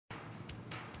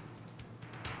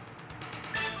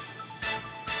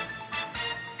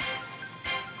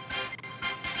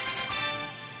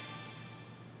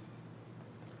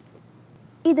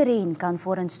Iedereen kan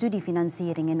voor een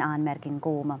studiefinanciering in aanmerking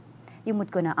komen. Je moet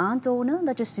kunnen aantonen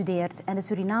dat je studeert en de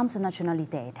Surinaamse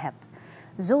nationaliteit hebt.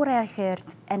 Zo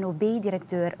reageert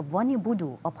NOB-directeur Wonny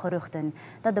Boedhoe op geruchten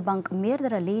dat de bank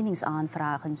meerdere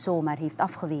leningsaanvragen zomaar heeft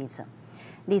afgewezen.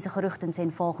 Deze geruchten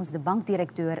zijn volgens de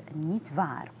bankdirecteur niet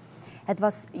waar. Het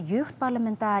was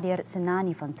jeugdparlementariër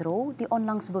Senani van Tro die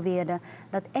onlangs beweerde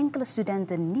dat enkele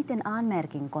studenten niet in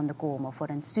aanmerking konden komen voor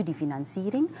een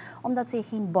studiefinanciering omdat zij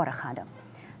geen borg hadden.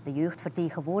 De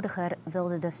jeugdvertegenwoordiger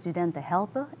wilde de studenten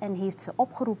helpen en heeft ze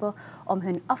opgeroepen om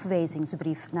hun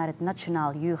afwijzingsbrief naar het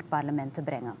Nationaal Jeugdparlement te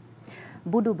brengen.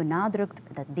 Boedhoe benadrukt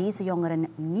dat deze jongeren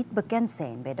niet bekend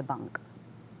zijn bij de bank.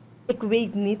 Ik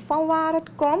weet niet van waar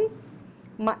het komt,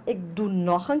 maar ik doe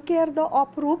nog een keer de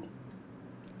oproep.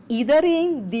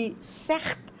 Iedereen die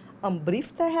zegt een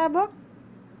brief te hebben,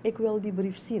 ik wil die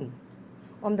brief zien.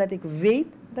 Omdat ik weet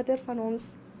dat er van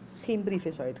ons geen brief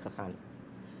is uitgegaan.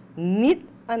 Niet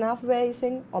een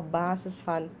afwijzing op basis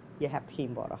van je hebt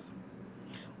geen borg.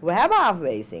 We hebben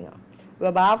afwijzingen. We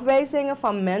hebben afwijzingen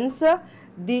van mensen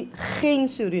die geen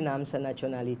Surinaamse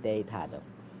nationaliteit hadden.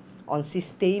 Ons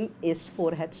systeem is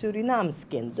voor het Surinaams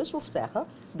kind. Dus we zeggen,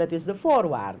 dat is de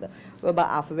voorwaarde. We hebben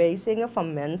afwijzingen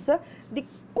van mensen die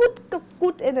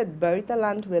goed in het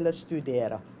buitenland willen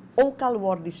studeren. Ook al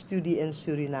wordt die studie in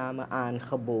Suriname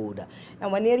aangeboden. En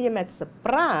wanneer je met ze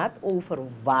praat over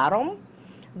waarom,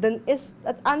 dan is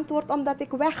het antwoord omdat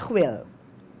ik weg wil.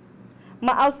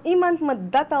 Maar als iemand me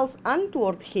dat als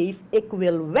antwoord geeft, ik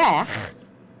wil weg,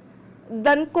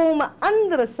 dan komen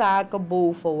andere zaken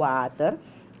boven water.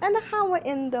 En dan gaan we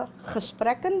in de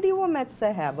gesprekken die we met ze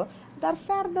hebben, daar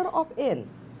verder op in.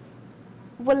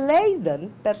 We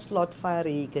leiden per slot van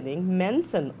rekening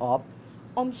mensen op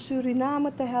om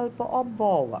Suriname te helpen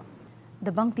opbouwen.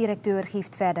 De bankdirecteur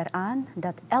geeft verder aan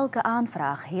dat elke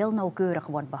aanvraag heel nauwkeurig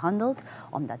wordt behandeld,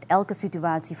 omdat elke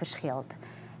situatie verschilt.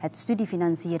 Het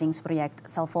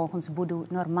studiefinancieringsproject zal volgens Boedhoe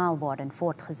normaal worden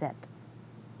voortgezet.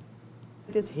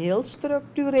 Het is heel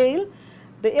structureel.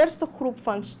 De eerste groep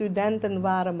van studenten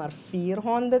waren maar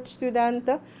 400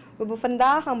 studenten. We hebben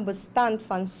vandaag een bestand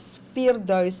van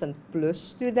 4000 plus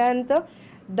studenten.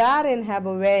 Daarin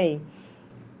hebben wij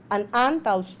een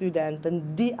aantal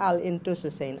studenten die al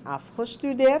intussen zijn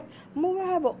afgestudeerd. Maar we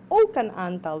hebben ook een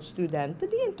aantal studenten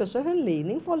die intussen hun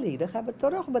lening volledig hebben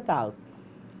terugbetaald.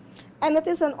 En het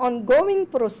is een ongoing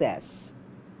proces.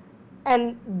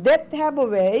 En dit hebben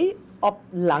wij op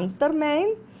lang termijn.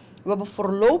 We hebben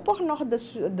voorlopig nog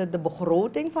de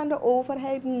begroting van de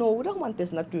overheid nodig, want het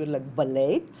is natuurlijk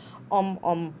beleid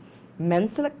om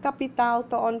menselijk kapitaal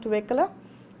te ontwikkelen.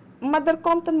 Maar er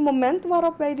komt een moment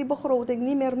waarop wij die begroting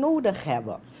niet meer nodig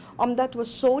hebben. Omdat we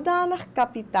zodanig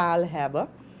kapitaal hebben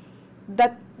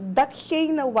dat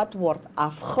datgene wat wordt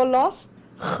afgelost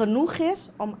genoeg is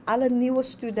om alle nieuwe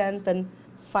studenten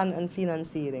van een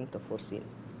financiering te voorzien.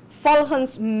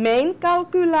 Volgens mijn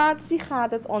calculatie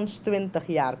gaat het ons 20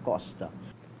 jaar kosten.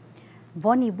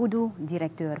 Wonny Boedhoe,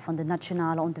 directeur van de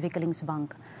Nationale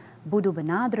Ontwikkelingsbank. Boedhoe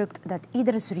benadrukt dat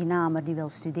iedere Surinamer die wil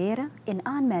studeren in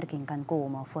aanmerking kan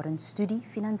komen voor een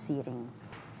studiefinanciering.